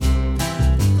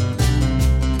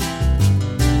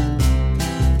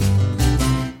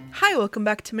welcome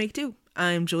back to Make Do.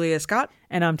 I'm Julia Scott.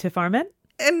 And I'm Tiff Arment.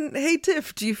 And hey,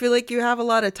 Tiff, do you feel like you have a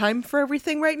lot of time for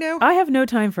everything right now? I have no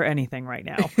time for anything right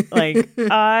now. Like,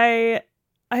 I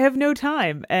have no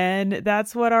time. And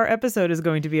that's what our episode is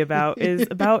going to be about, is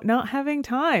about not having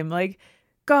time. Like,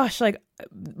 gosh, like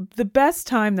the best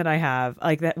time that I have,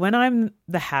 like that when I'm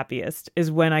the happiest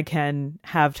is when I can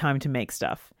have time to make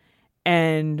stuff.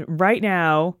 And right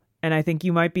now, and I think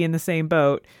you might be in the same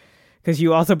boat because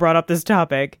you also brought up this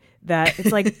topic, that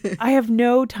it's like I have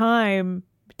no time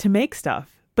to make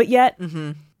stuff. But yet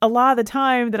a lot of the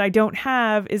time that I don't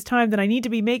have is time that I need to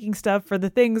be making stuff for the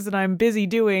things that I'm busy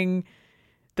doing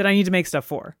that I need to make stuff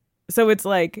for. So it's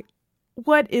like,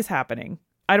 what is happening?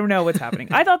 I don't know what's happening.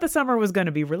 I thought the summer was going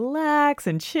to be relax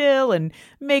and chill and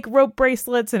make rope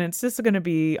bracelets, and it's just going to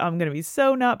be, I'm going to be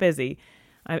so not busy.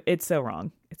 It's so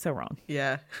wrong. It's so wrong.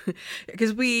 Yeah,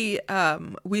 because we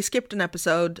skipped an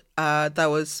episode that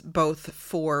was both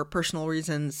for personal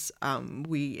reasons.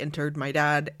 We interred my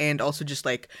dad, and also just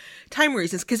like time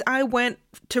reasons, because I went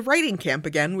to writing camp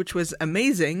again, which was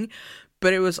amazing,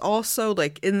 but it was also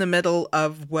like in the middle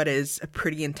of what is a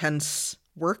pretty intense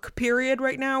work period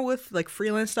right now with like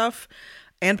freelance stuff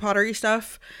and pottery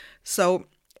stuff. So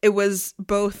it was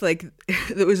both like,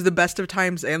 it was the best of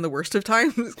times and the worst of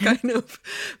times, kind of,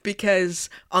 because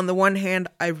on the one hand,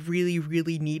 I really,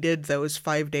 really needed those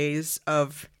 5 days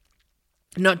of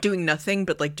not doing nothing,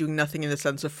 but like doing nothing in the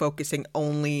sense of focusing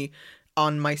only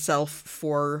on myself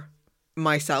for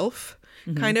myself,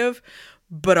 kind of.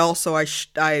 But also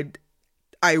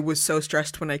I was so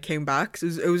stressed when I came back. So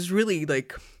it was really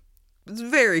like, I was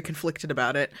very conflicted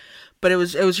about it, but it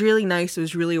was really nice. It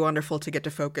was really wonderful to get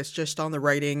to focus just on the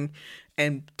writing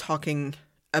and talking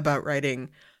about writing.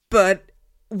 But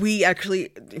we actually,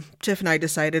 Tiff and I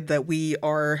decided that we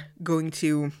are going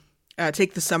to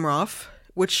take the summer off,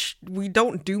 which we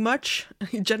don't do much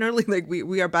generally. Like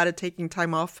we are bad at taking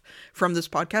time off from this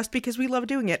podcast because we love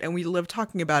doing it and we love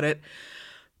talking about it.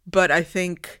 But I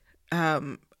think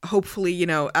hopefully, you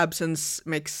know, absence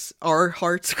makes our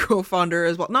hearts grow fonder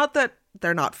as well. Not that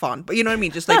they're not fond, but you know what I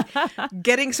mean? Just like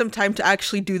getting some time to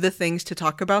actually do the things to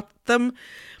talk about them.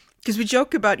 Because we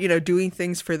joke about, you know, doing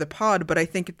things for the pod, but I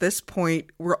think at this point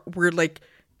we're like,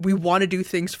 we want to do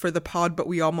things for the pod, but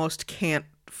we almost can't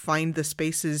find the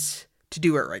spaces to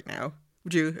do it right now.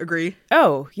 Would you agree?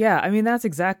 Oh, yeah. I mean, that's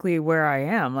exactly where I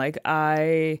am. Like,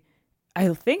 I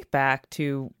think back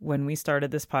to when we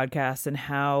started this podcast and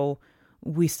how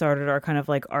we started our kind of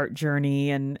like art journey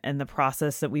and the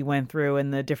process that we went through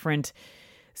and the different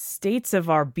states of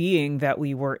our being that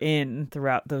we were in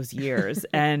throughout those years.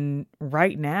 And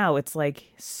right now it's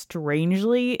like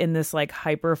strangely in this like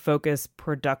hyper-focused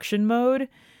production mode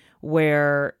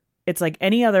where it's like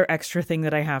any other extra thing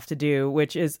that I have to do,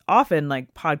 which is often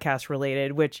like podcast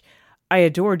related, which I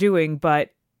adore doing,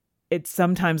 but it's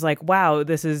sometimes like, wow,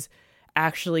 this is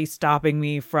actually stopping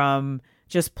me from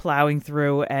just plowing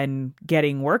through and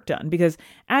getting work done. Because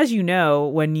as you know,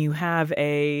 when you have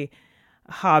a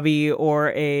hobby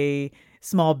or a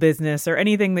small business or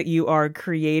anything that you are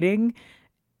creating,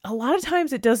 a lot of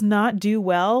times it does not do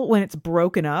well when it's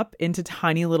broken up into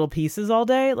tiny little pieces all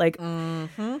day. Like,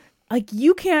 like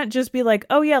you can't just be like,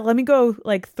 oh yeah, let me go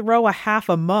like throw a half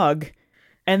a mug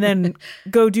and then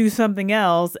go do something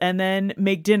else and then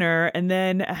make dinner. And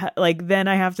then then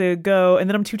I have to go and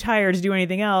then I'm too tired to do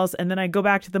anything else. And then I go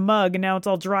back to the mug and now it's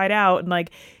all dried out and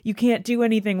like, you can't do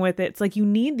anything with it. It's like, you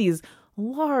need these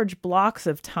large blocks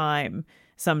of time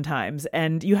sometimes.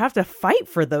 And you have to fight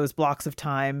for those blocks of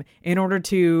time in order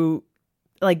to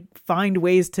like find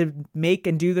ways to make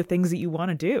and do the things that you want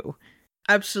to do.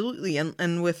 Absolutely.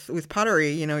 And with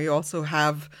pottery, you know, you also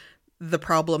have the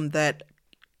problem that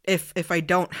if I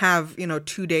don't have, you know,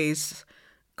 2 days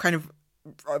kind of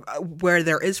where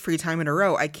there is free time in a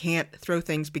row, I can't throw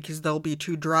things because they'll be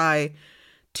too dry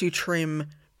to trim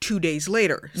 2 days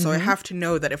later. So I have to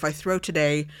know that if I throw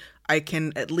today, I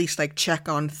can at least like check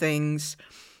on things,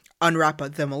 unwrap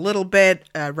them a little bit,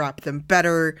 wrap them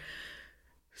better.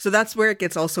 So that's where it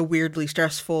gets also weirdly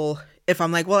stressful. If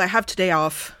I'm like, well, I have today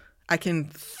off, I can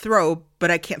throw, but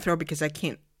I can't throw because I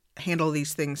can't handle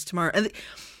these things tomorrow. And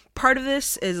part of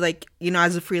this is like, you know,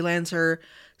 as a freelancer,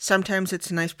 sometimes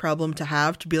it's a nice problem to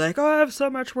have, to be like, oh, I have so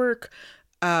much work.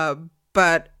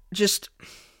 But just,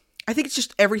 I think it's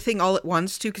just everything all at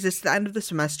once too, because it's the end of the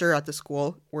semester at the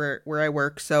school where I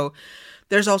work. So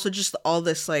there's also just all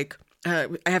this like, I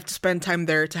have to spend time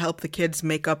there to help the kids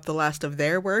make up the last of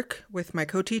their work with my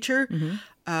co-teacher.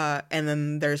 And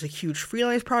then there's a huge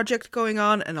freelance project going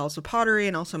on and also pottery.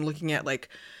 And also I'm looking at like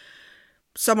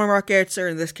summer markets, or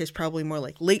in this case, probably more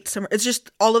like late summer. It's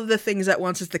just all of the things at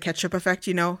once is the ketchup effect,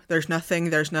 you know? There's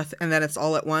nothing, and then it's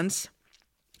all at once.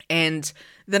 And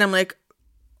then I'm like,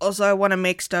 also, I want to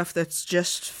make stuff that's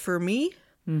just for me.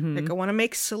 Like, I want to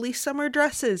make silly summer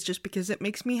dresses just because it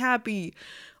makes me happy.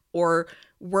 Or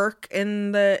work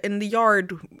in the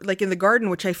yard, like in the garden,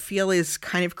 which I feel is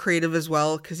kind of creative as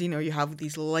well, because, you know, you have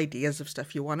these little ideas of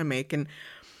stuff you want to make, and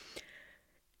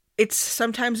it's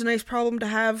sometimes a nice problem to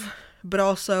have, but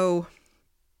also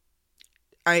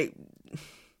I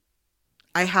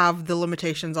have the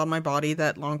limitations on my body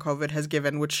that long COVID has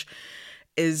given, which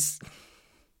is,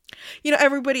 you know,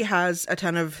 everybody has a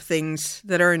ton of things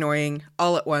that are annoying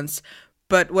all at once.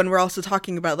 But when we're also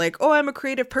talking about like, oh, I'm a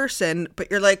creative person, but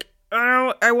you're like,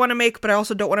 oh, I want to make, but I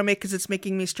also don't want to make because it's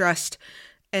making me stressed.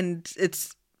 And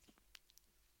it's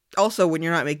also, when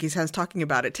you're not making sense talking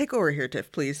about it. Take over here,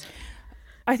 Tiff, please.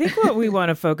 I think what we want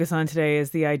to focus on today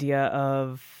is the idea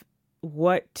of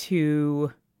what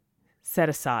to set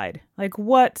aside. Like,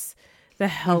 what's the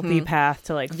healthy path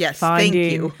to like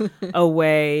finding a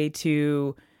way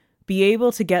to be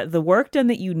able to get the work done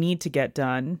that you need to get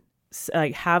done,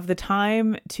 like have the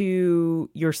time to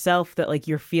yourself that like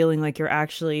you're feeling like you're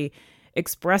actually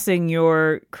expressing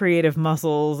your creative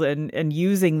muscles and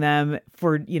using them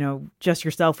for, you know, just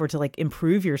yourself or to like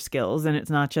improve your skills, and it's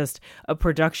not just a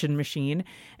production machine.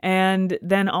 And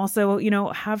then also, you know,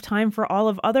 have time for all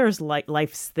of others like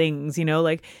life's things, you know,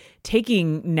 like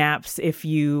taking naps if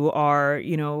you are,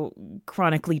 you know,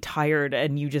 chronically tired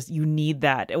and you need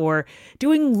that, or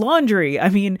doing laundry, I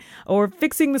mean, or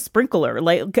fixing the sprinkler.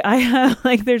 Like I have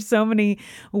like there's so many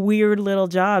weird little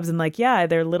jobs, and like, yeah,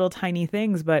 they're little tiny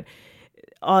things, but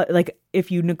like if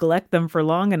you neglect them for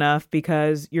long enough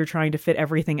because you're trying to fit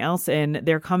everything else in,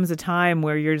 there comes a time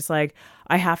where you're just like,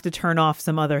 I have to turn off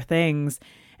some other things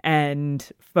and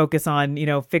focus on, you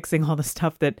know, fixing all the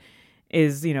stuff that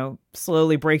is, you know,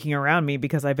 slowly breaking around me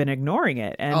because I've been ignoring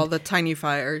it. And all the tiny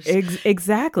fires.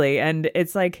 Exactly. And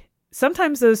it's like,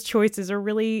 sometimes those choices are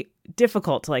really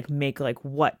difficult to like make, like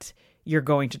what you're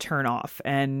going to turn off.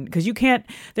 And because you can't,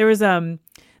 there was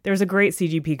a great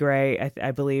CGP Grey, I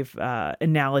believe,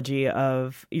 analogy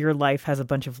of your life has a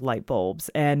bunch of light bulbs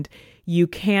and you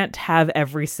can't have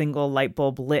every single light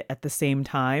bulb lit at the same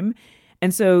time.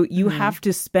 And so you have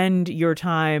to spend your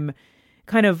time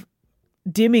kind of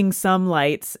dimming some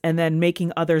lights and then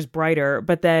making others brighter.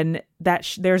 But then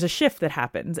there's a shift that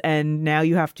happens, and now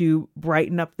you have to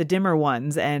brighten up the dimmer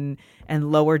ones and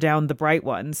lower down the bright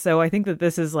ones. So I think that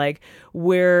this is like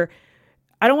where,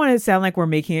 I don't want to sound like we're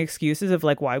making excuses of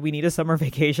like why we need a summer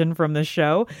vacation from the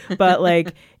show, but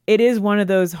like it is one of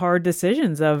those hard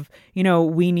decisions of, you know,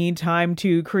 we need time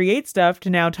to create stuff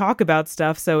to now talk about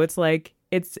stuff. So it's like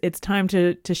it's time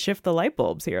to shift the light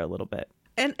bulbs here a little bit.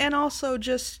 And also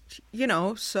just, you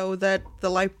know, so that the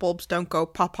light bulbs don't go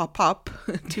pop, pop, pop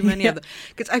too many of them.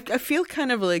 Because I feel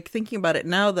kind of like thinking about it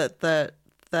now that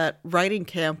writing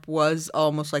camp was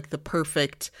almost like the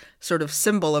perfect sort of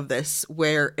symbol of this,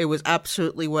 where it was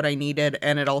absolutely what I needed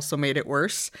and it also made it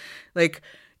worse. Like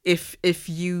if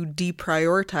you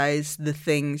deprioritize the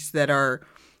things that are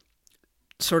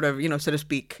sort of, you know, so to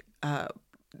speak,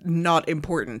 not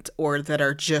important or that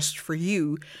are just for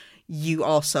you, you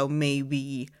also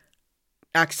maybe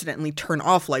accidentally turn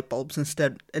off light bulbs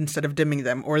instead of dimming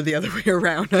them, or the other way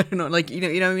around. I don't know, like, you know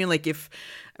what I mean? Like if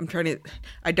I'm trying to,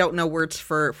 I don't know words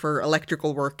for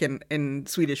electrical work in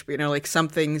Swedish, but you know, like some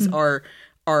things are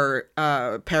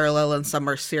parallel and some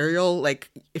are serial.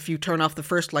 Like if you turn off the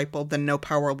first light bulb, then no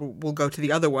power will go to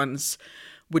the other ones,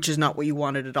 which is not what you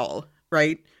wanted at all,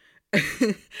 right?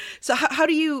 So how are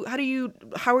you,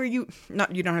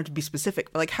 not, you don't have to be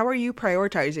specific, but like, how are you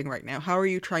prioritizing right now? How are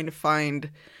you trying to find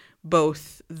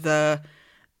both the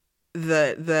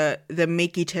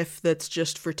makey Tiff that's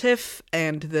just for Tiff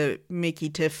and the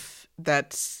makey Tiff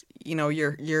that's, you know,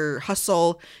 your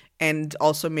hustle, and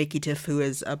also makey Tiff who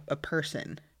is a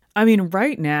person? I mean,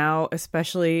 right now,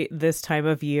 especially this time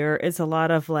of year, it's a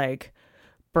lot of like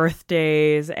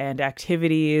birthdays and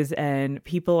activities, and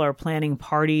people are planning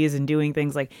parties and doing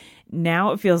things. Like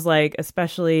now it feels like,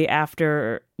 especially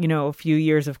after, you know, a few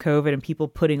years of COVID and people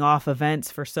putting off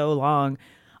events for so long,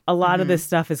 a lot of this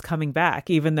stuff is coming back,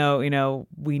 even though, you know,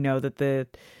 we know that the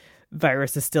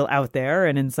virus is still out there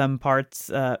and in some parts,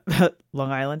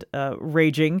 Long Island,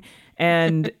 raging.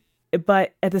 And,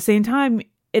 but at the same time,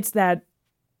 it's that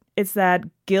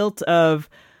guilt of,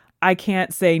 I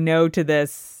can't say no to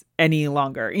this any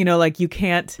longer. You know, like you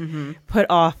can't put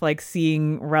off like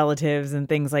seeing relatives and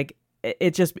things. Like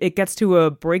it gets to a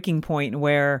breaking point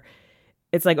where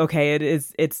it's like, okay,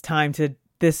 it's time to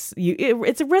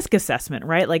it's a risk assessment,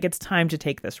 right? Like it's time to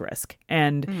take this risk.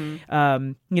 And,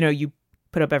 you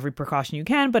put up every precaution you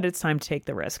can, but it's time to take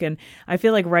the risk. And I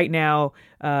feel like right now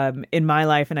in my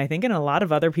life, and I think in a lot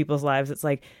of other people's lives, it's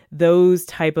like those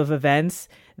type of events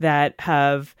that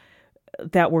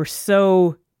were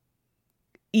so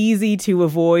easy to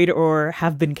avoid or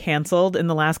have been canceled in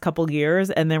the last couple years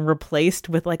and then replaced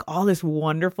with like all this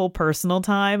wonderful personal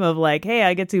time of like, hey,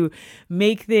 I get to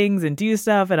make things and do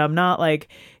stuff, and I'm not like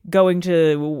going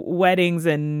to weddings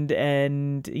and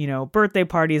birthday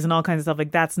parties and all kinds of stuff.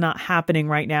 Like that's not happening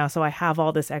right now. So I have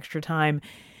all this extra time.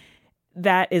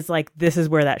 That is like, this is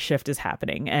where that shift is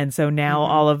happening. And so now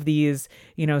all of these,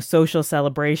 social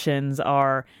celebrations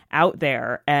are out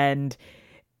there, and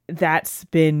that's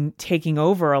been taking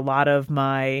over a lot of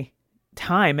my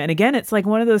time. And again, it's like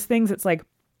one of those things, it's like,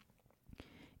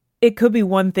 it could be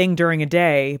one thing during a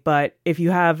day, but if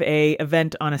you have a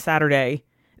event on a Saturday,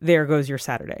 there goes your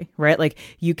Saturday, right? Like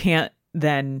you can't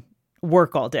then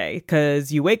work all day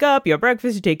because you wake up, you have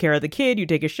breakfast, you take care of the kid, you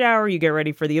take a shower, you get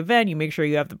ready for the event, you make sure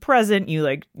you have the present,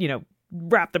 you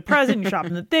wrap the present, you shop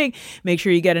in the thing, make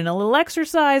sure you get in a little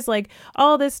exercise, like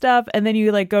all this stuff. And then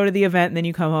you like go to the event and then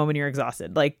you come home and you're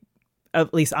exhausted. Like,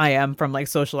 at least I am from like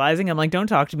socializing. I'm like, don't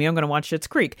talk to me. I'm going to watch Schitt's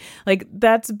Creek. Like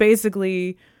that's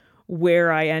basically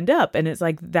where I end up. And it's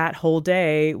like that whole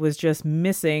day was just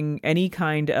missing any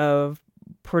kind of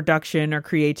production or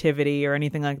creativity or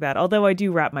anything like that. Although I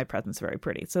do wrap my presents very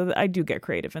pretty. So I do get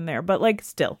creative in there, but like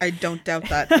still. I don't doubt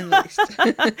that in the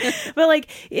least. But like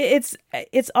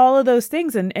it's all of those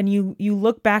things. And you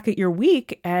look back at your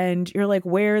week and you're like,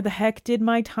 where the heck did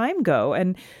my time go?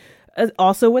 And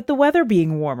also with the weather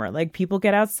being warmer, like people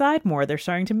get outside more. They're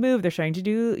starting to move. They're starting to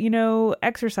do,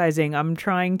 exercising. I'm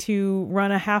trying to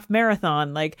run a half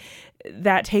marathon. Like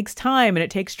that takes time and it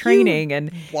takes training. You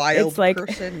and wild it's like,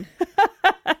 person.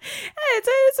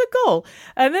 it's a goal.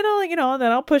 And then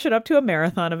I'll push it up to a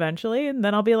marathon eventually. And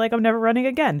then I'll be like, I'm never running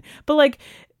again. But like,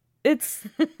 it's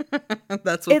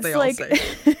that's what they all like, say.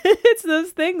 It's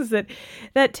those things that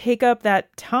take up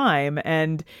that time,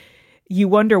 and you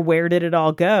wonder, where did it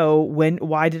all go?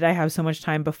 Why did I have so much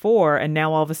time before? And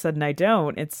now all of a sudden I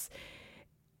don't. It's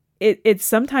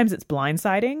sometimes it's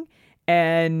blindsiding.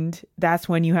 And that's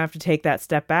when you have to take that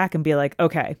step back and be like,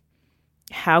 okay,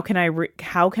 how can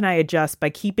I adjust by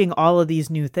keeping all of these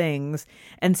new things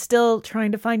and still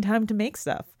trying to find time to make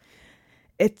stuff?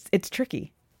 It's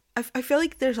tricky. I feel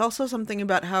like there's also something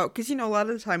about how, because, a lot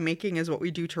of the time making is what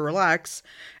we do to relax,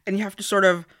 and you have to sort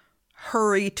of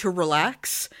hurry to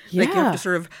relax. Yeah. Like you have to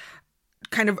sort of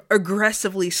kind of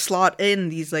aggressively slot in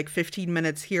these like 15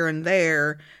 minutes here and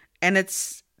there. And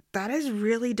that is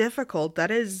really difficult.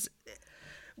 That is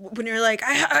when you're like,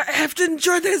 I have to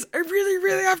enjoy this. I really,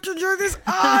 really have to enjoy this.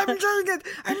 I'm enjoying it.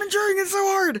 I'm enjoying it so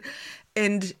hard.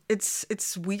 And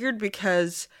it's weird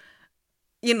because,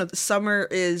 the summer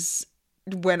is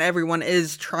when everyone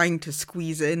is trying to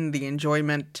squeeze in the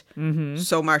enjoyment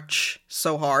so much,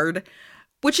 so hard.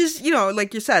 Which is,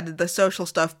 like you said, the social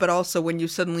stuff, but also when you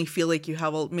suddenly feel like you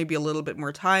have maybe a little bit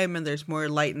more time and there's more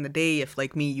light in the day, if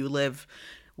like me, you live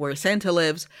where Santa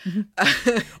lives.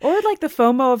 Or like the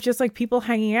FOMO of just like people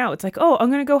hanging out. It's like, oh, I'm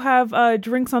going to go have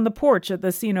drinks on the porch at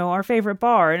this, our favorite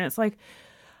bar. And it's like,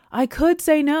 I could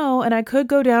say no, and I could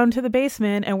go down to the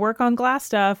basement and work on glass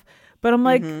stuff. But I'm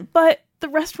like, but the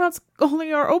restaurants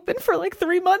only are open for like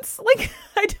 3 months. Like,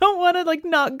 I don't want to like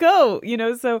not go,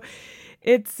 so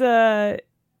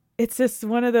it's just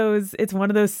one of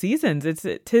those seasons.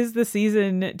 Tis the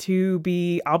season to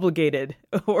be obligated,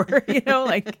 or,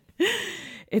 like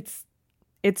it's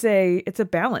a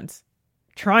balance,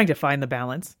 trying to find the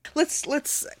balance.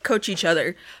 Let's coach each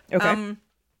other. Okay.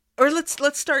 Or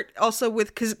let's start also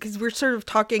with, cause we're sort of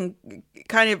talking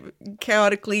kind of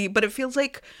chaotically, but it feels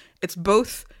like it's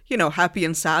both, happy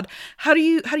and sad. How do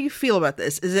you feel about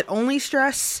this? Is it only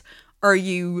stress? Are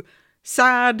you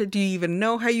sad? Do you even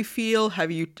know how you feel?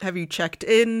 Have you checked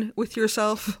in with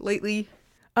yourself lately?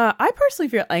 I personally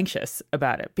feel anxious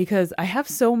about it because I have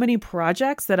so many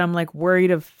projects that I'm like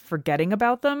worried of forgetting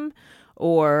about them,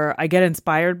 or I get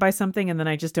inspired by something and then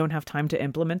I just don't have time to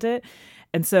implement it.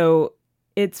 And so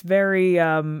it's very,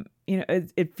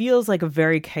 it feels like a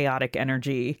very chaotic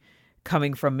energy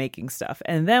coming from making stuff.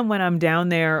 And then when I'm down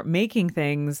there making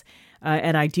things,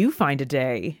 and I do find a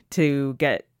day to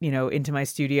get, into my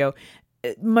studio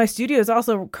is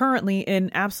also currently in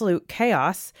absolute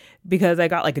chaos because I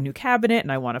got like a new cabinet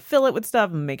and I want to fill it with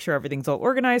stuff and make sure everything's all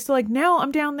organized. So like now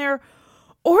I'm down there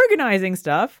organizing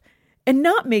stuff and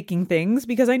not making things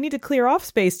because I need to clear off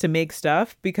space to make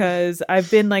stuff because I've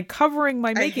been like covering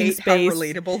my making I hate space. How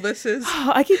relatable this is.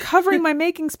 I keep covering my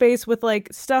making space with like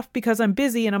stuff because I'm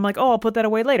busy and I'm like, oh, I'll put that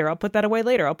away later. I'll put that away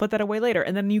later. I'll put that away later.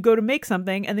 And then you go to make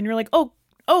something and then you're like, oh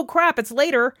crap, it's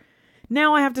later.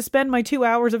 Now I have to spend my 2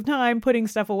 hours of time putting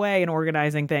stuff away and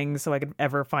organizing things so I could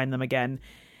ever find them again.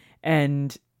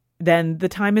 And then the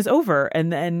time is over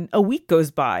and then a week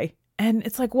goes by and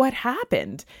it's like, what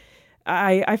happened?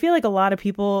 I feel like a lot of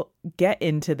people get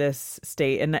into this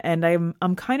state and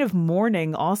I'm kind of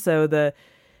mourning also the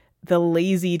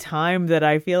lazy time that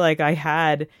I feel like I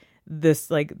had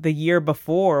this like the year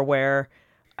before where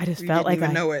I just felt like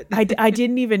I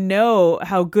didn't even know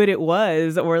how good it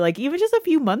was, or like even just a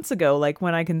few months ago, like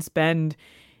when I can spend,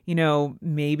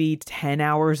 maybe 10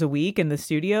 hours a week in the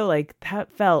studio, like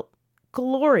that felt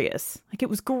glorious. Like it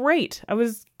was great. I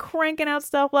was cranking out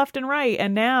stuff left and right.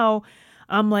 And now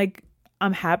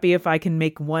I'm happy if I can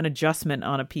make one adjustment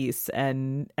on a piece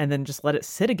and then just let it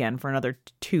sit again for another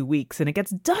 2 weeks and it gets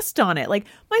dust on it. Like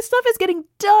my stuff is getting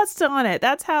dust on it.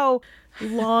 That's how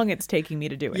long it's taking me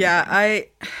to do it. Yeah, I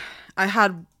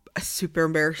had a super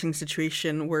embarrassing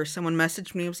situation where someone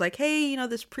messaged me. It was like, hey,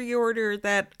 this pre-order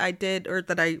that I did or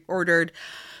that I ordered,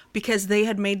 because they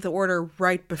had made the order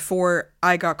right before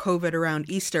I got COVID around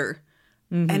Easter.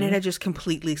 Mm-hmm. And it had just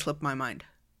completely slipped my mind.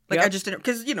 Like I just didn't,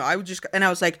 because, I would just, and I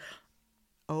was like,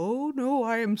 oh no,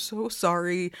 I am so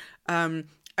sorry. I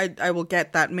will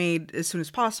get that made as soon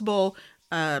as possible.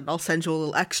 I'll send you a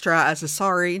little extra as a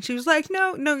sorry. And she was like,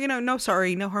 no, no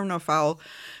sorry, no harm, no foul.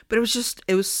 But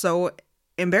it was so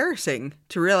embarrassing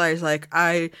to realize like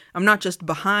I'm not just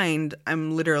behind,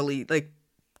 I'm literally like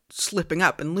slipping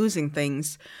up and losing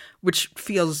things, which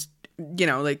feels,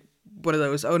 like one of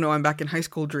those, oh no, I'm back in high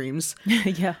school dreams.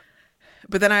 Yeah.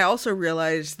 But then I also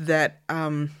realized that,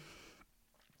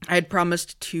 I had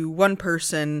promised to one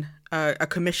person a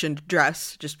commissioned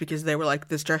dress just because they were like,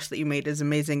 this dress that you made is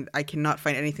amazing. I cannot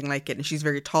find anything like it. And she's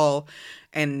very tall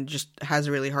and just has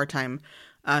a really hard time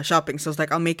shopping. So I was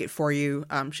like, I'll make it for you.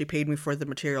 She paid me for the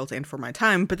materials and for my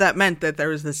time. But that meant that there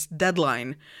was this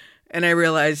deadline. And I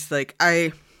realized like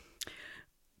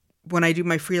when I do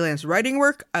my freelance writing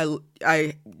work,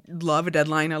 I love a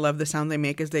deadline. I love the sound they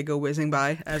make as they go whizzing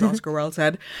by, as Oscar Wilde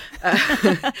said.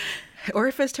 Or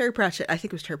if it's Terry Pratchett. I think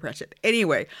it was Terry Pratchett.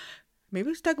 Anyway, maybe it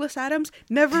was Douglas Adams.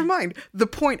 Never mind. The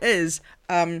point is,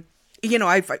 I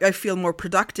feel more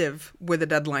productive with a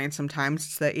deadline sometimes.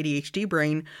 It's the ADHD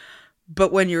brain.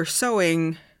 But when you're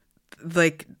sewing,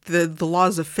 like the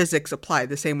laws of physics apply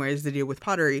the same way as they do with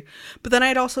pottery. But then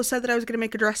I'd also said that I was going to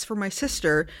make a dress for my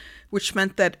sister, which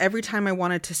meant that every time I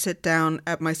wanted to sit down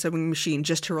at my sewing machine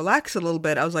just to relax a little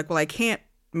bit, I was like, well, I can't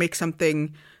make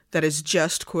something that is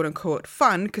just quote unquote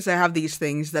fun because I have these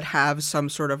things that have some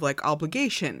sort of like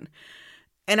obligation.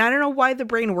 And I don't know why the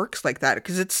brain works like that,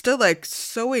 because it's still like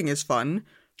sewing is fun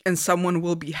and someone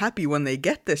will be happy when they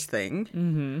get this thing.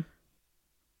 Mm-hmm.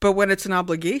 But when it's an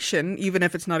obligation, even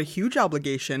if it's not a huge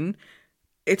obligation,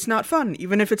 it's not fun,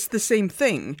 even if it's the same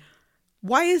thing.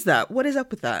 Why is that? What is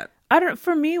up with that?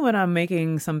 For me, when I'm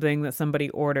making something that somebody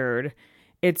ordered,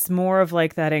 it's more of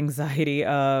like that anxiety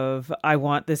of I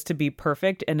want this to be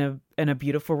perfect and a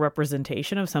beautiful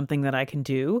representation of something that I can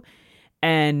do.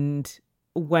 And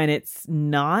when it's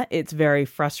not, it's very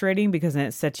frustrating because then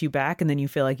it sets you back and then you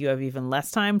feel like you have even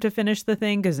less time to finish the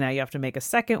thing because now you have to make a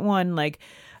second one. Like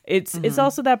it's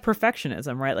also that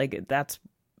perfectionism, right? Like that's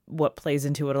what plays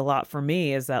into it a lot for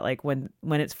me, is that like when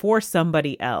it's for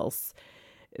somebody else,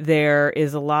 there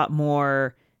is a lot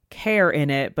more care in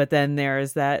it, but then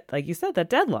there's that, like you said, that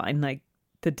deadline. Like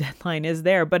the deadline is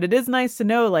there, but it is nice to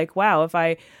know like, wow, if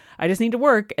I just need to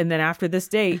work and then after this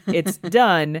date it's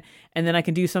done and then I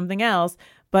can do something else.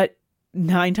 But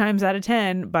 9 times out of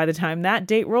 10, by the time that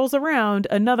date rolls around,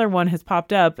 another one has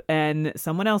popped up and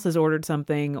someone else has ordered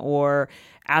something or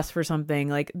asked for something.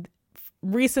 Like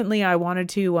recently I wanted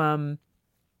to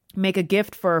make a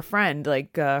gift for a friend.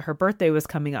 Like her birthday was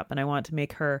coming up and I wanted to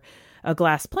make her a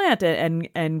glass plant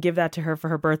and give that to her for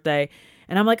her birthday.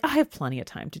 And I'm like, I have plenty of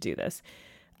time to do this.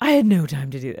 I had no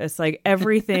time to do this. Like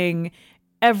everything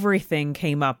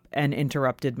came up and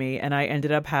interrupted me. And I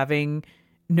ended up having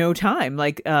no time.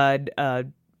 Like a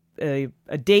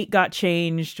date got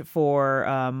changed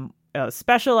for a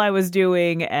special I was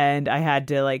doing, and I had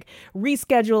to like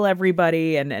reschedule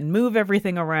everybody and move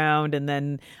everything around. And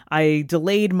then I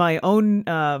delayed my own,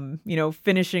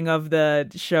 finishing of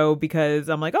the show because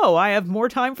I'm like, oh, I have more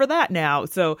time for that now.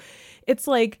 So it's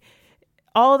like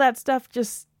all of that stuff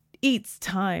just eats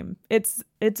time. It's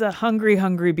a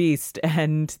hungry beast.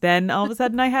 And then all of a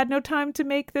sudden I had no time to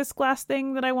make this glass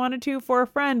thing that I wanted to for a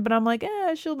friend, but I'm like,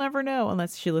 she'll never know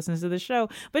unless she listens to the show,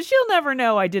 but she'll never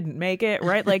know I didn't make it,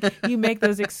 right? Like, you make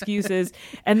those excuses,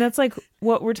 and that's like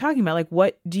what we're talking about. Like,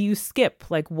 what do you skip?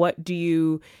 Like, what do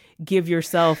you give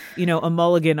yourself, a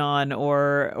mulligan on,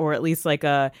 or at least like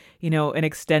a, an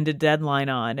extended deadline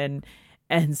on?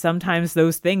 And sometimes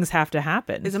those things have to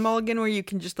happen. Is a mulligan where you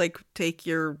can just like take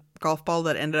your golf ball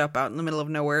that ended up out in the middle of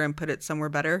nowhere and put it somewhere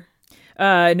better?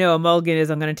 No, a mulligan is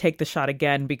I'm going to take the shot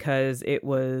again because it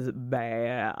was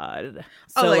bad.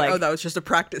 So, that was just a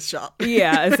practice shot.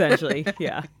 Yeah, essentially.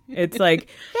 Yeah. It's like,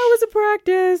 that was a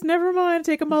practice. Never mind,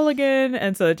 take a mulligan.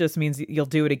 And so it just means you'll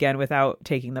do it again without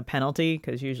taking the penalty,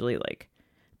 because usually like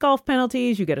golf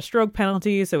penalties, you get a stroke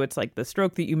penalty. So it's like the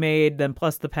stroke that you made, then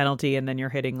plus the penalty, and then you're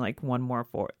hitting like one more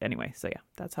for it. Anyway, so yeah,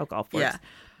 that's how golf works. Yeah.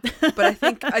 But I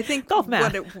think golf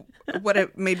math. what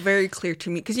it made very clear to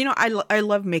me, because I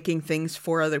love making things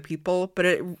for other people, but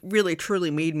it really truly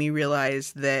made me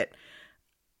realize that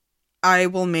I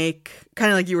will make,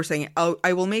 kind of like you were saying,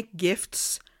 I will make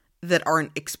gifts that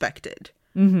aren't expected.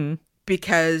 Mm-hmm.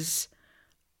 Because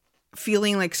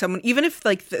feeling like someone, even if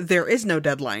like there is no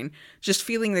deadline, just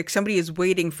feeling like somebody is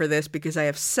waiting for this because I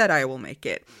have said I will make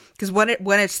it. Because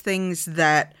when it's things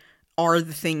that are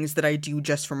the things that I do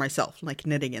just for myself, like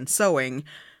knitting and sewing,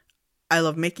 I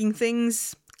love making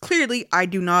things. Clearly, I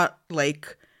do not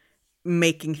like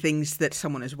making things that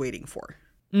someone is waiting for.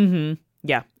 Mm-hmm.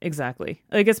 Yeah, exactly.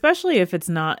 Like, especially if it's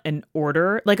not an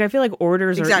order. Like, I feel like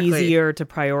orders are easier to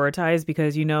prioritize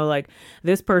because, like,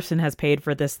 this person has paid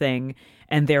for this thing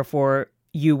and therefore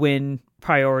you win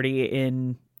priority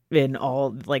in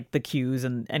all, like, the queues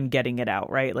and getting it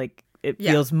out, right? Like, it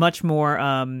feels much more,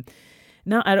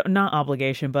 not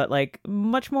obligation, but, like,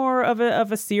 much more of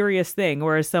a serious thing.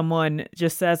 Whereas someone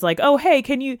just says, like, oh, hey,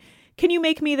 can you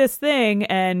make me this thing?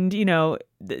 And,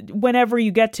 whenever you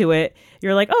get to it,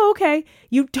 you're like, oh, okay,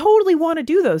 you totally want to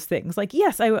do those things. Like,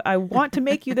 yes, I want to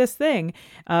make you this thing.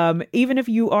 Even if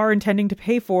you are intending to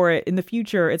pay for it in the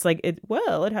future, it's like, it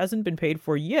hasn't been paid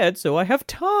for yet, so I have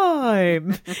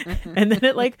time. And then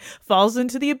it like falls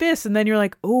into the abyss. And then you're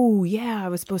like, oh yeah, I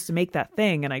was supposed to make that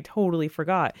thing and I totally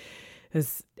forgot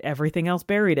because everything else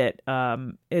buried it.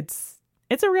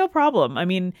 It's a real problem. I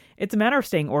mean, it's a matter of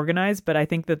staying organized, but I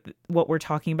think that what we're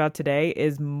talking about today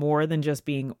is more than just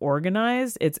being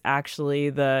organized. It's actually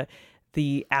the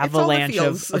avalanche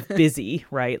of busy,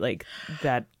 right? Like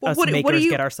that makers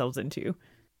get ourselves into.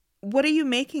 What are you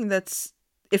making that's,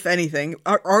 if anything,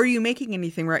 are you making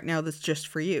anything right now that's just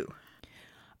for you?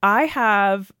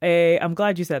 I'm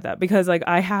glad you said that, because like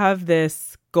I have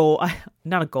this goal,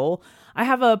 not a goal. I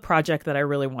have a project that I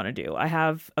really want to do. I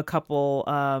have a couple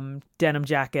denim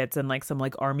jackets and like some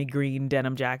like army green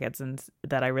denim jackets and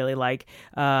that I really like.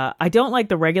 I don't like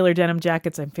the regular denim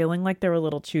jackets. I'm feeling like they're a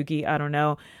little chuggy. I don't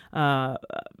know.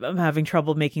 I'm having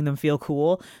trouble making them feel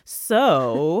cool.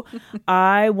 So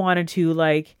I wanted to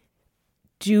like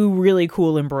do really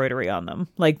cool embroidery on them.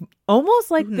 Like almost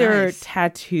like they're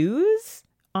tattoos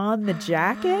on the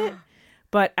jacket.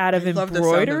 But out of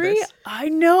embroidery, I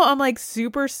know, I'm like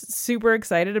super, super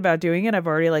excited about doing it. I've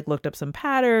already like looked up some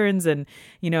patterns and,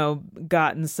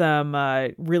 gotten some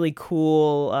really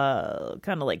cool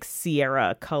kind of like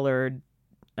Sierra colored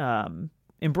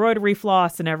embroidery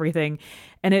floss and everything.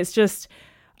 And it's just,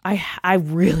 I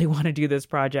really want to do this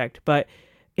project, but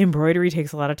embroidery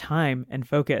takes a lot of time and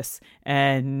focus.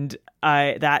 And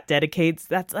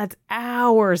that's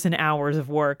hours and hours of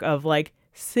work of like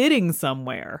sitting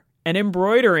somewhere and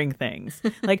embroidering things.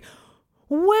 Like,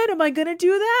 when am I going to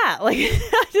do that? Like,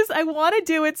 I want to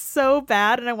do it so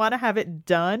bad and I want to have it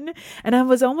done. And I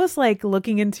was almost like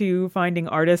looking into finding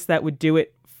artists that would do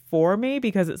it for me,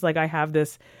 because it's like I have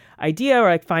this idea, or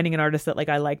like finding an artist that like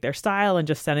I like their style and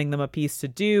just sending them a piece to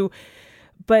do.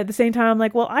 But at the same time, I'm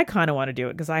like, well, I kind of want to do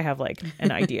it because I have like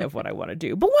an idea of what I want to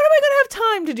do. But when am I going to have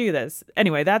time to do this?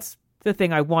 Anyway, that's the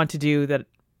thing I want to do that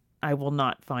I will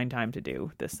not find time to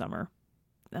do this summer.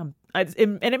 And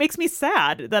it makes me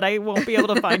sad that I won't be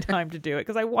able to find time to do it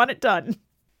because I want it done.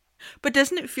 But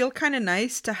doesn't it feel kind of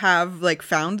nice to have like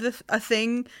found a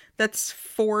thing that's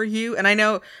for you? And I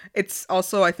know it's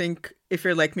also, I think if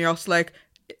you're like me, you're also like,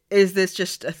 is this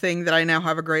just a thing that I now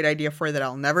have a great idea for that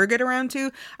I'll never get around to?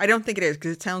 I don't think it is,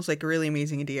 because it sounds like a really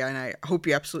amazing idea and I hope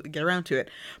you absolutely get around to it.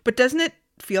 But doesn't it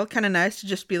feel kind of nice to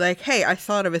just be like, hey, I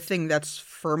thought of a thing that's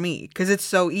for me? Because it's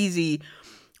so easy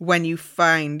when you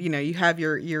find, you have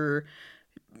your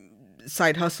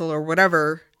side hustle or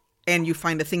whatever, and you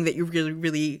find a thing that you really,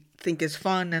 really think is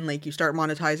fun and like you start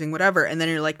monetizing whatever. And then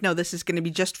you're like, no, this is going to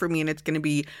be just for me and it's going to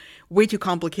be way too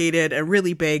complicated and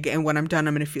really big. And when I'm done,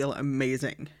 I'm going to feel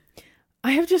amazing.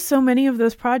 I have just so many of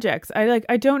those projects.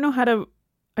 I don't know how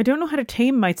to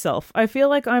tame myself. I feel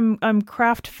like I'm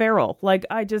craft feral. Like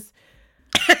I'm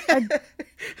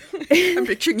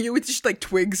picturing you with just like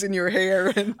twigs in your hair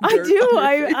and I do.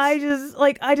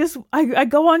 I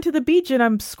go onto the beach and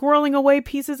I'm squirreling away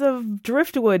pieces of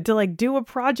driftwood to like do a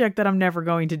project that I'm never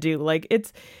going to do. Like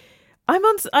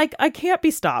I can't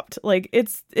be stopped. Like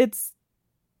it's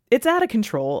out of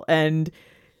control, and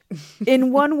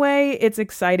in one way it's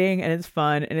exciting and it's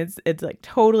fun and it's like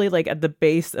totally like at the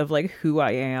base of like who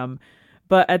I am.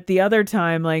 But at the other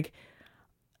time, like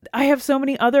I have so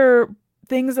many other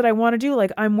things that I want to do.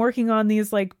 Like I'm working on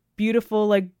these like beautiful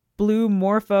like blue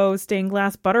morpho stained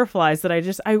glass butterflies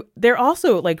that they're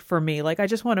also like for me, like I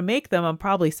just want to make them. I'll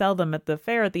probably sell them at the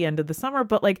fair at the end of the summer,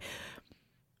 but like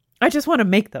I just want to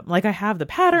make them. Like I have the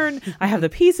pattern, I have the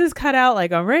pieces cut out,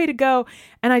 like I'm ready to go,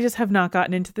 and I just have not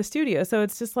gotten into the studio. So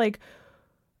it's just like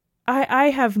I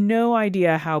have no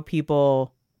idea how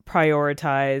people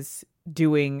prioritize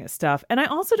doing stuff. And I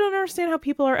also don't understand how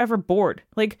people are ever bored.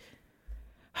 Like,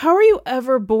 how are you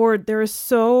ever bored? There is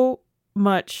so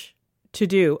much to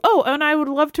do. Oh, and I would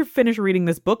love to finish reading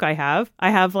this book I have. I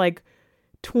have like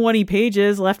 20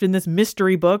 pages left in this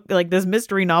mystery book, like this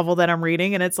mystery novel that I'm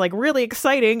reading, and it's like really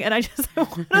exciting. And I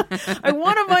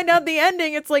want to find out the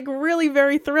ending. It's like really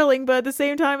very thrilling, but at the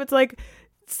same time, it's like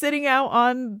sitting out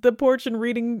on the porch and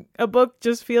reading a book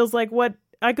just feels like what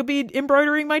I could be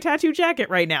embroidering my tattoo jacket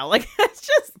right now. Like it's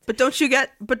just. But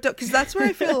because that's where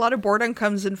I feel a lot of boredom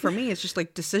comes in for me. It's just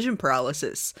like decision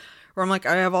paralysis, where I'm like,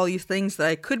 I have all these things that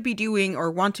I could be doing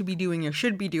or want to be doing or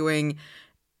should be doing.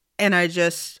 And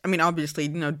obviously,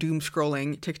 doom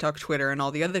scrolling, TikTok, Twitter, and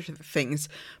all the other things.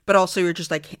 But also you're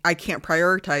just like, I can't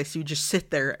prioritize. So you just sit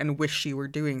there and wish you were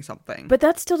doing something. But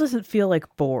that still doesn't feel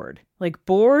like bored. Like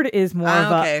bored is more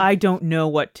of a, I don't know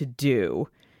what to do.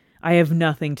 I have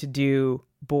nothing to do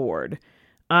bored.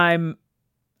 I'm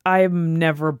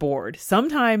never bored.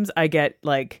 Sometimes I get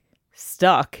like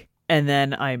stuck and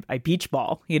then I beach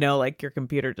ball, like your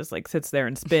computer just like sits there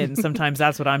and spins. Sometimes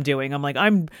that's what I'm doing. I'm like,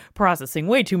 I'm processing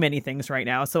way too many things right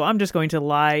now. So I'm just going to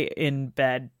lie in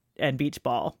bed and beach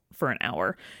ball for an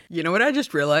hour. You know what I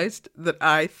just realized? That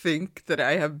I think that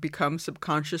I have become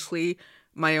subconsciously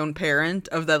my own parent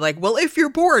of that, like, well, if you're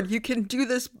bored, you can do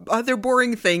this other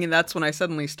boring thing. And that's when I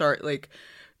suddenly start like,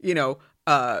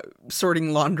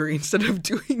 sorting laundry instead of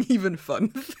doing even fun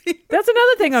things. That's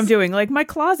another thing I'm doing. Like my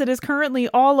closet is currently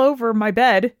all over my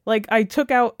bed. Like I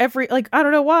took out I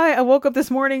don't know why I woke up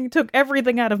this morning, took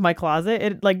everything out of my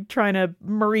closet, like trying to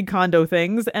Marie Kondo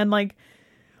things. And like,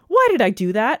 why did I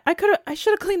do that? I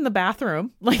should have cleaned the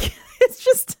bathroom. Like it's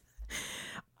just,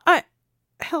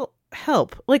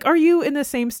 help. Like, are you in the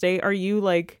same state? Are you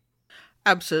like?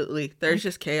 Absolutely. There's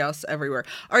just chaos everywhere.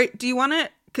 All right. Do you want to,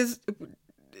 because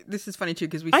this is funny too,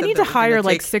 because I need to hire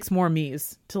like 6 more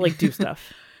me's to like do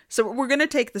stuff. So we're going to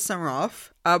take the summer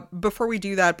off. Before we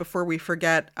do that, before we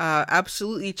forget,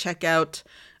 absolutely check out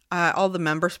all the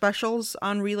member specials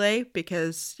on Relay,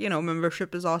 because,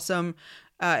 membership is awesome.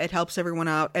 It helps everyone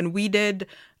out. And we did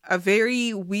a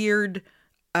very weird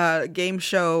game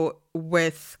show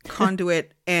with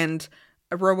Conduit and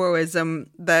Roboism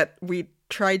that we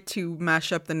tried to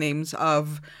mash up the names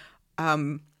of.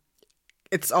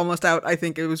 It's almost out. I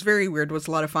think it was very weird. It was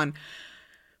a lot of fun.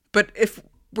 But if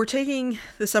we're taking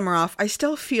the summer off, I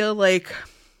still feel like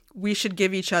we should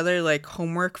give each other like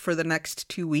homework for the next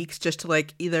 2 weeks, just to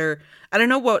like either, I don't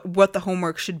know what the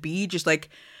homework should be, just like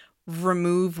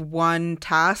remove one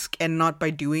task, and not by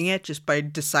doing it, just by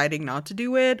deciding not to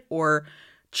do it, or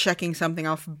checking something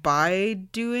off by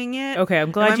doing it. Okay,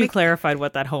 I'm glad you clarified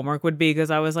what that homework would be, because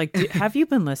I was like, have you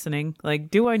been listening? Like,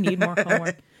 do I need more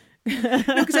homework? No,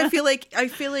 because I feel like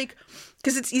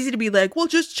because it's easy to be like, well,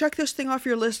 just check this thing off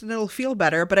your list and it'll feel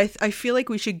better. But I feel like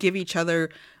we should give each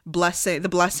other the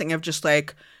blessing of just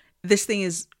like, this thing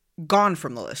is gone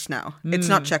from the list now. It's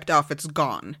not checked off. It's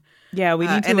gone. Yeah, we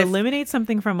need to eliminate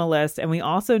something from a list. And we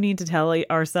also need to tell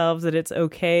ourselves that it's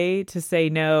okay to say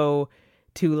no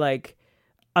to like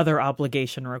other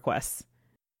obligation requests.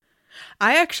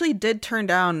 I actually did turn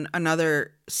down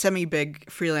another semi-big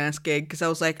freelance gig because I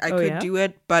was like, I could do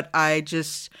it, but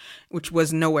which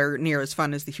was nowhere near as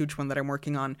fun as the huge one that I'm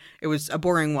working on. It was a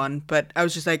boring one, but I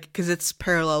was just like, because it's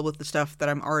parallel with the stuff that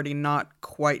I'm already not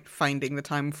quite finding the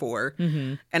time for.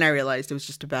 Mm-hmm. And I realized it was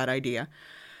just a bad idea.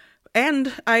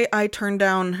 And I turned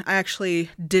down, I actually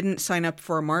didn't sign up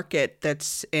for a market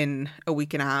that's in a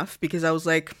week and a half because I was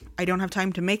like, I don't have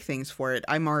time to make things for it.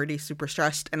 I'm already super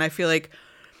stressed. And I feel like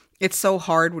it's so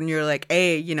hard when you're like,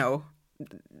 A, you know,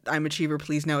 I'm achiever,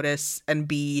 please notice. And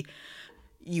B,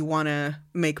 you want to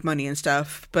make money and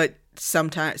stuff. But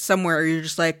somewhere you're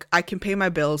just like, I can pay my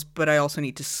bills, but I also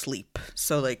need to sleep.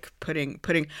 So like putting,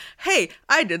 hey,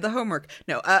 I did the homework.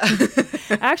 No,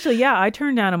 actually, yeah, I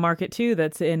turned down a market too.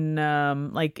 That's in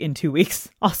like in 2 weeks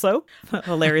also,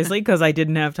 hilariously, because I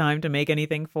didn't have time to make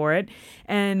anything for it.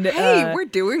 And hey, we're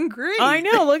doing great. I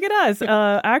know. Look at us.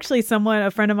 Actually,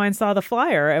 a friend of mine saw the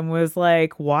flyer and was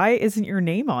like, why isn't your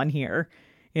name on here?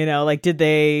 You know, like,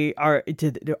 they're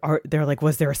like,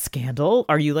 was there a scandal?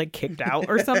 Are you like kicked out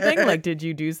or something? Like, did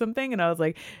you do something? And I was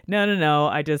like, no.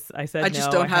 I said, I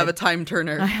just don't have a time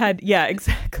turner. Yeah,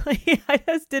 exactly. I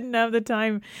just didn't have the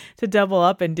time to double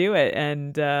up and do it.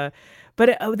 And,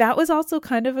 that was also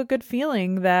kind of a good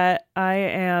feeling that I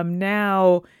am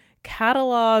now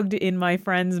cataloged in my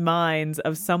friends' minds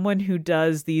of someone who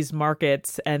does these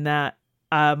markets and that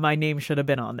my name should have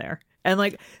been on there. And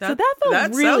like, so that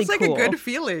felt really cool. That sounds like a good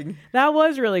feeling. That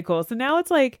was really cool. So now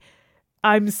it's like,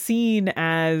 I'm seen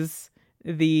as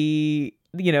the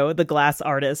glass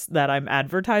artist that I'm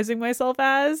advertising myself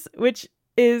as, which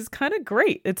is kind of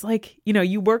great. It's like, you know,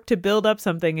 you work to build up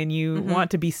something and you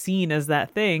want to be seen as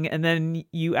that thing. And then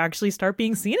you actually start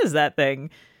being seen as that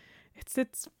thing.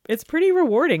 It's pretty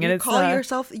rewarding. And you call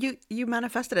yourself, you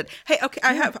manifested it. Hey, okay,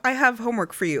 I have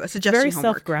homework for you. A suggestion. Very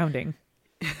self-grounding.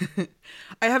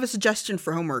 I have a suggestion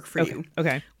for homework for you.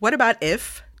 Okay. What about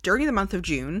if during the month of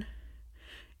June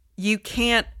you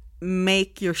can't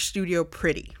make your studio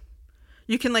pretty?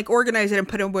 You can like organize it and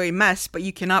put away mess, but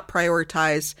you cannot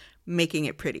prioritize making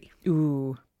it pretty.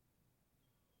 Ooh.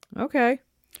 Okay.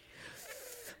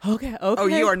 Oh,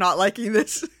 you are not liking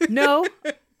this? No.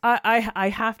 I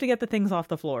have to get the things off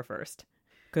the floor first.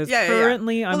 Because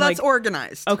currently I'm that's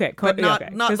organized. Okay, but not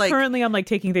like currently I'm like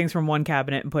taking things from one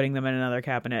cabinet and putting them in another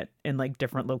cabinet in like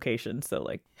different locations. So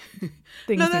like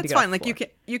things. No, that's fine. Like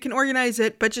you can organize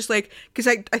it, but just like because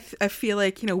I feel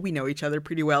like, you know, we know each other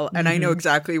pretty well, and I know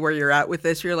exactly where you're at with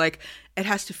this. You're like, it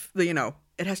has to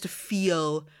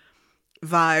feel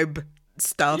vibe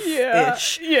stuff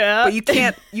ish. Yeah. But you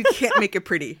can't make it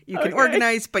pretty. You can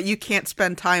organize, but you can't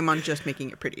spend time on just making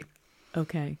it pretty.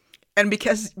 Okay. And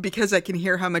because I can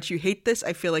hear how much you hate this,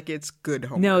 I feel like it's good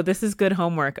homework. No, this is good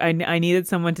homework. I needed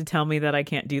someone to tell me that I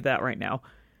can't do that right now.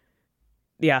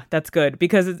 Yeah, that's good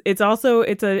because it's also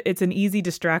it's an easy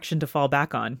distraction to fall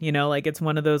back on. You know, like it's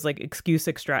one of those like excuse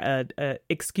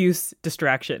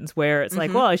distractions where it's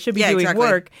like, well, I should be doing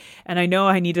work, and I know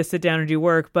I need to sit down and do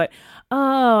work, but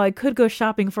I could go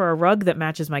shopping for a rug that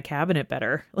matches my cabinet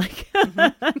better. Like,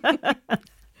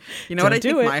 you know what I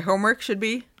think my homework should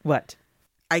be? What?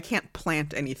 I can't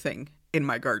plant anything in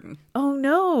my garden. Oh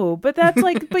no, but that's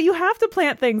like, but you have to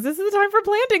plant things. This is the time for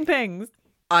planting things.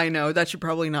 I know, that should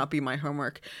probably not be my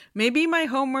homework. Maybe my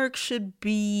homework should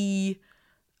be,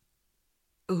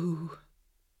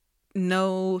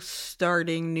 no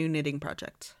starting new knitting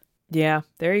projects. Yeah,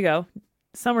 there you go.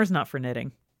 Summer's not for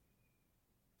knitting.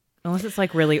 Unless it's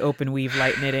like really open weave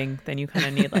light knitting, then you kind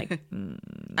of need like...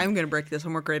 I'm going to break this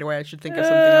homework right away. I should think of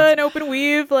something else. An open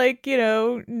weave, like, you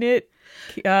know, knit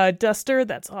duster.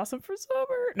 That's awesome for summer.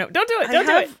 No, don't do it.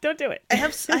 Don't do it. I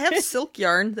have silk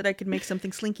yarn that I could make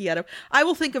something slinky out of. I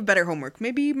will think of better homework.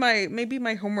 Maybe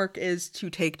my homework is to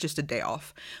take just a day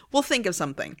off. We'll think of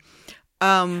something.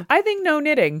 I think no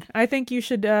knitting. I think you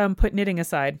should put knitting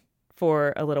aside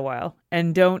for a little while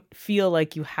and don't feel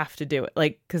like you have to do it.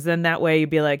 Like, because then that way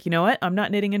you'd be like, you know what? I'm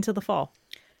not knitting until the fall.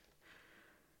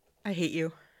 I hate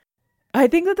you. I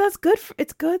think that's good.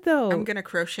 It's good though. I'm going to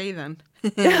crochet then.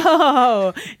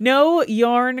 No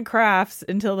yarn crafts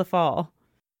until the fall.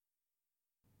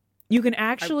 You can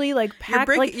actually pack pack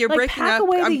away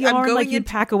the yarn like you'd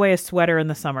pack away a sweater in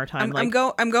the summertime. I'm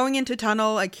going into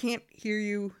tunnel. I can't hear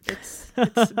you. It's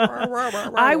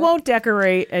I won't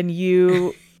decorate and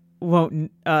you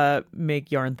won't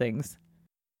make yarn things.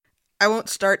 I won't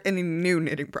start any new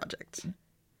knitting projects.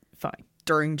 Fine.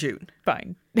 During June.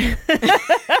 Fine.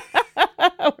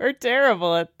 We're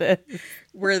terrible at this.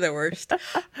 We're the worst.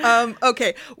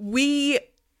 Okay.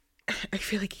 I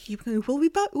feel like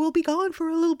we'll be gone for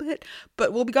a little bit,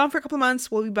 but we'll be gone for a couple of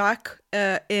months. We'll be back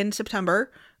in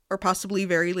September or possibly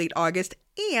very late August.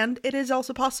 And it is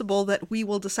also possible that we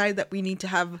will decide that we need to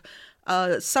have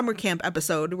a summer camp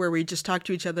episode where we just talk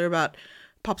to each other about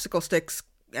popsicle sticks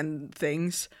and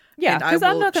things. Yeah, And I because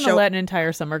I'm will not going to show- let an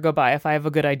entire summer go by. If I have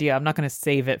a good idea, I'm not going to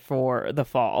save it for the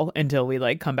fall until we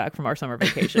like come back from our summer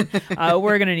vacation.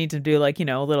 We're going to need to do like, you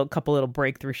know, a couple little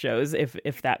breakthrough shows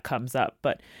if that comes up.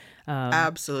 But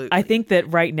absolutely, I think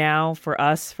that right now for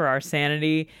us, for our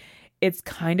sanity, it's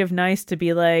kind of nice to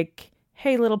be like,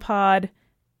 hey, little pod,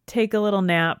 take a little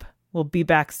nap. We'll be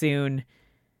back soon.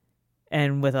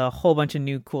 And with a whole bunch of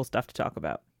new cool stuff to talk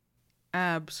about.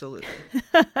 absolutely.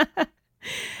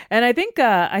 And I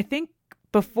think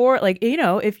before, like, you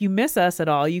know, if you miss us at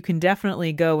all, you can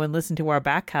definitely go and listen to our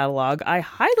back catalog. I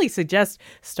highly suggest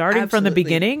starting from the Absolutely.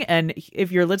 beginning. And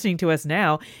if you're listening to us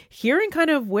now, hearing kind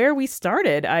of where we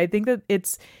started, I think that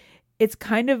it's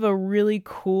kind of a really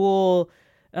cool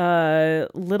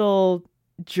little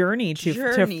journey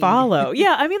to follow.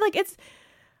 Yeah, I mean, like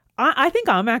I think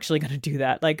I'm actually going to do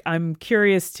that. Like, I'm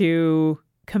curious to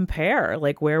compare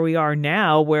like where we are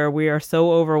now, where we are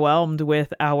so overwhelmed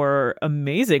with our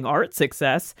amazing art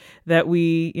success that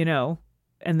we, you know,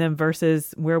 and then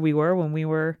versus where we were when we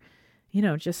were, you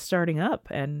know, just starting up.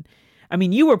 And I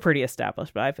mean, you were pretty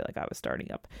established, but I feel like I was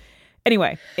starting up.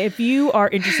 Anyway, if you are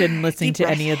interested in listening to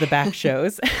any of the back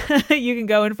shows, you can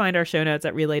go and find our show notes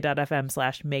at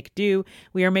relay.fm/makedo.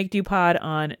 We are Make Do Pod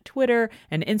on Twitter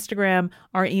and Instagram.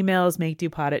 Our email is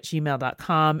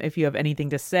makedopod@gmail.com. If you have anything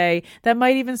to say, that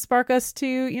might even spark us to,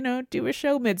 you know, do a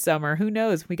show midsummer. Who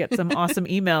knows? We get some awesome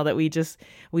email that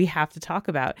we have to talk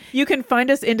about. You can find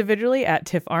us individually at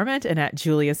Tiff Arment and at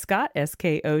Julia Scott,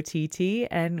 SKOTT,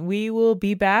 and we will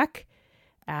be back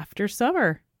after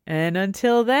summer. And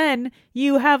until then,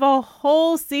 you have a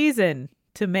whole season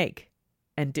to make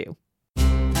and do.